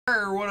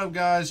What up,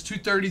 guys?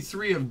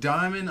 233 of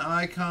Diamond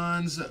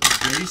Icons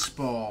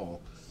Baseball.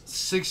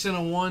 6 and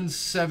a 1,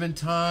 7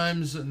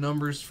 times.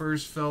 Numbers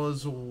first,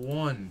 fellas.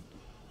 1,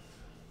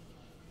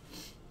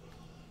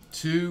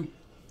 2,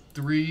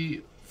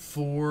 3,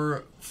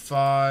 4,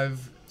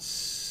 5,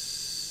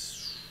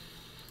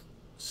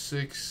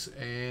 6,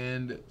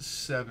 and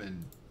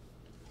 7.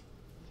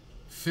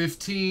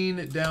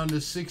 15 down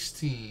to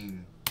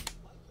 16.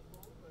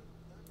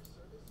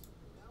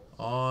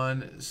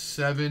 On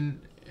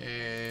 7.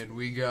 And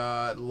we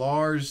got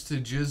Lars to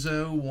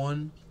Jizzo.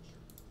 1,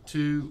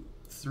 2,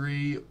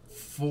 3,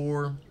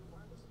 4,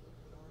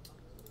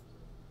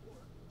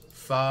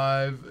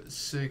 5,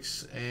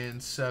 6,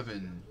 and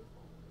 7.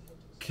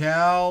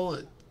 Cal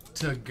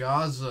to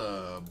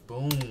Gaza.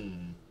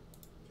 Boom.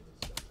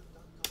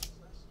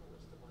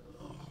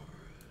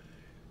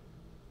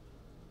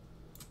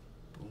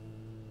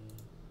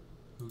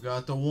 Who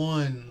got the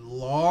 1?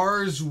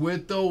 Lars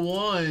with the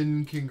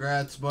 1.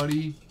 Congrats,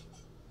 buddy.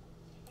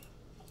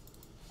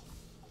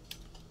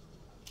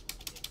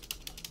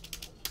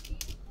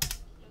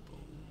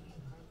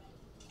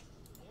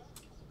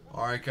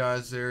 Alright,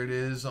 guys, there it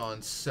is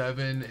on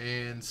 7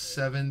 and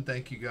 7.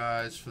 Thank you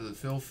guys for the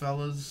fill,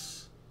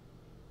 fellas.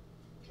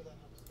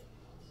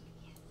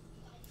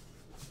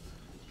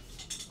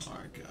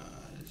 Alright,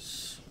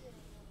 guys.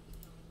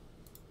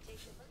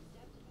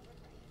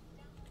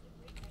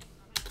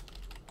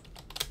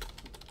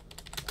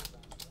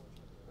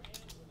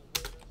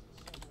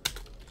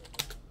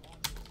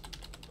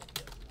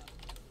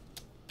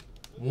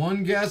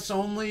 One guess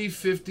only,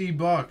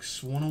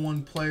 $50.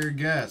 101 player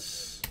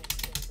guess.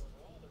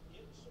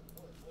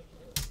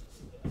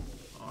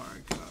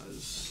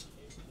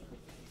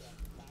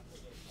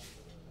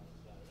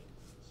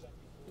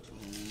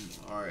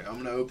 Alright, I'm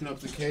going to open up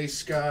the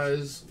case,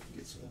 guys.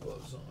 Get some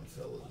gloves on,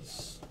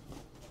 fellas.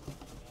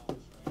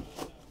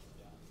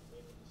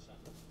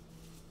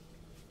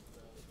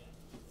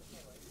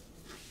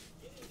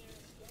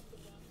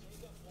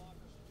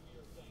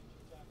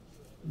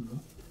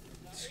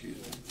 Excuse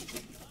me.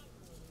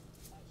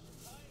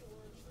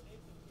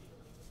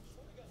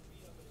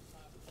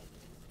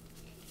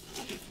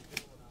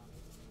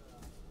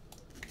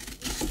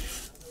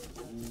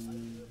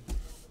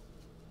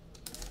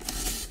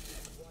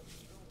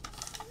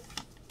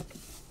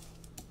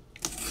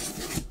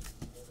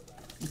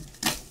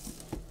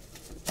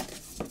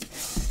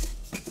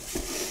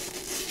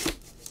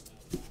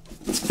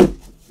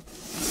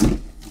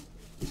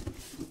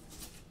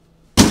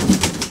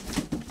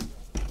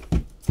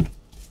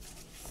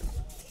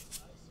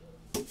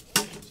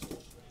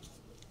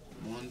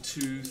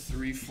 Two,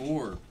 three,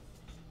 4.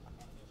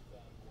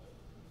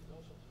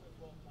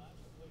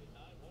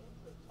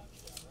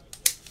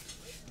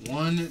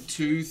 One,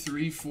 2,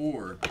 3,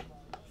 4.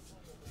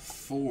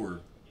 4.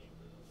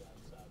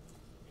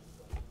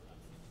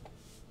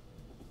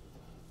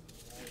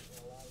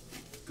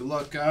 Good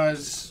luck,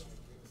 guys.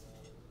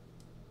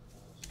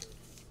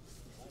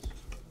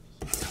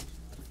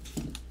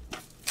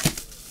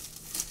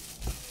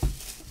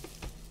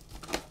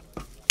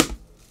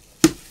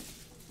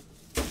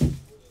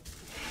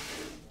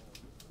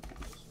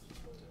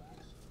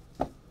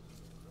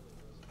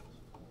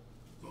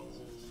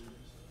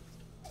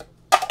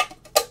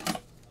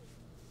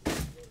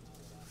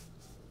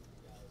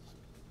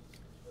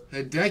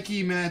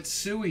 Hideki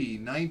Matsui,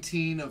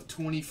 19 of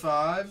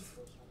 25.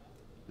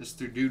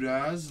 Mr.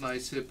 Dudas,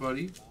 nice hit,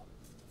 buddy.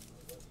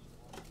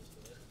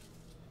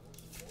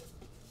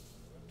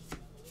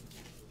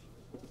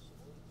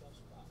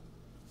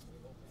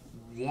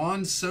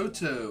 Juan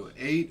Soto,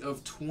 8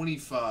 of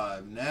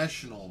 25.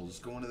 Nationals,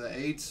 going to the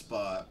 8th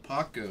spot.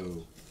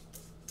 Paco.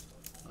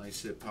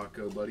 Nice hit,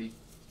 Paco, buddy.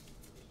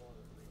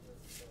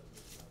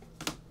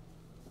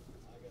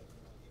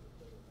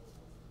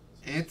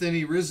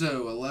 Anthony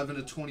Rizzo, 11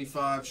 of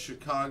 25,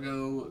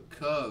 Chicago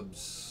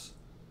Cubs.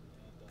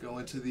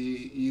 Going to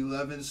the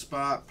 11th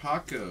spot,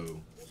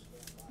 Paco.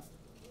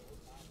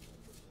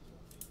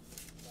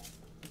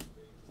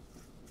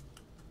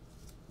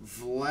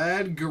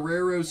 Vlad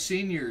Guerrero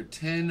Sr.,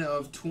 10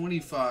 of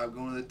 25.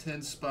 Going to the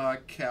 10th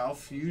spot, Cal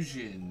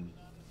Fusion.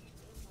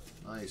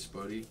 Nice,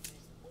 buddy.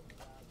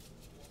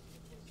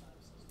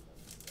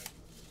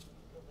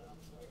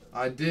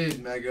 I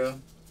did, Mega.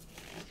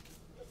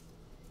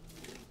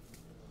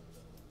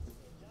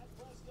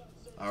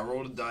 I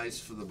rolled a dice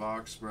for the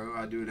box, bro.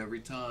 I do it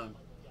every time.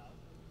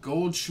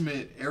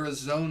 Goldschmidt,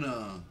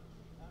 Arizona.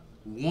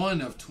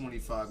 1 of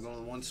 25. Going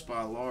to 1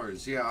 spot,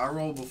 Lars. Yeah, I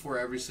roll before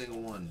every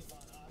single one.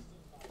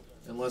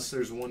 Unless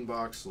there's 1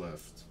 box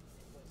left.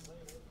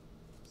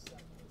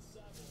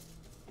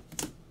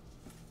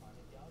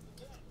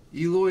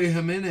 Eloy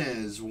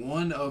Jimenez.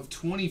 1 of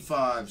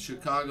 25.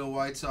 Chicago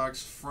White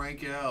Sox,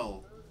 Frank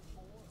L.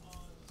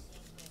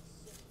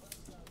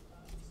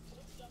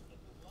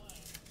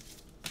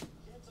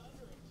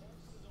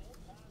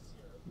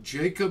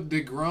 Jacob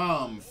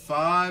deGrom,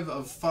 5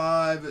 of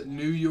 5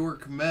 New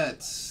York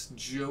Mets,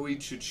 Joey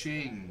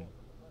Cha-Ching.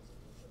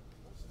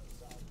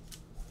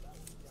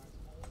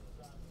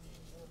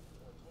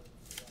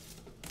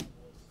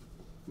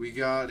 We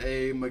got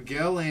a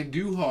Miguel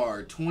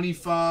Andujar,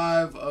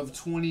 25 of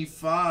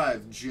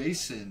 25.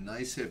 Jason,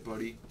 nice hit,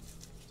 buddy.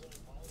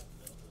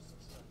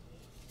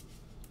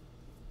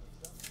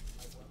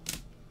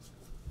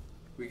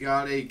 We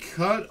got a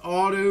cut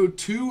auto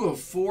 2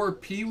 of 4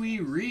 Pee Wee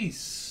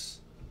Reese.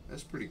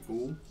 That's pretty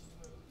cool.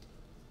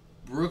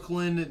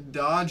 Brooklyn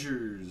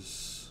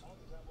Dodgers.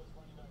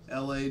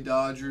 LA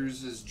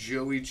Dodgers is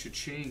Joey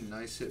Cha-Ching.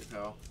 Nice hit,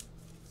 pal.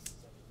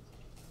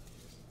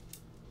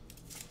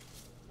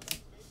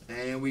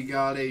 And we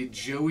got a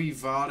Joey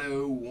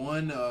Votto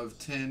 1 of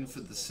 10 for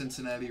the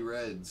Cincinnati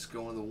Reds.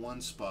 Going to the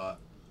 1 spot.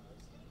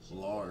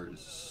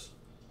 Lars.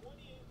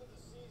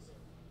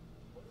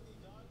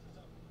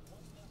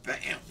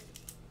 Bam.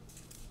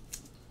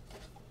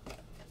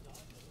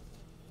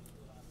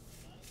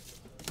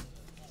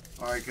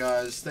 Alright,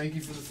 guys. Thank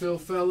you for the fill,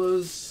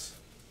 fellas.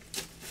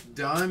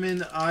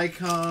 Diamond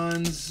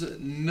Icons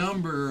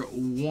number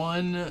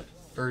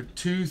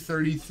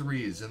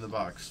 233 is in the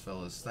box,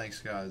 fellas. Thanks,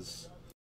 guys.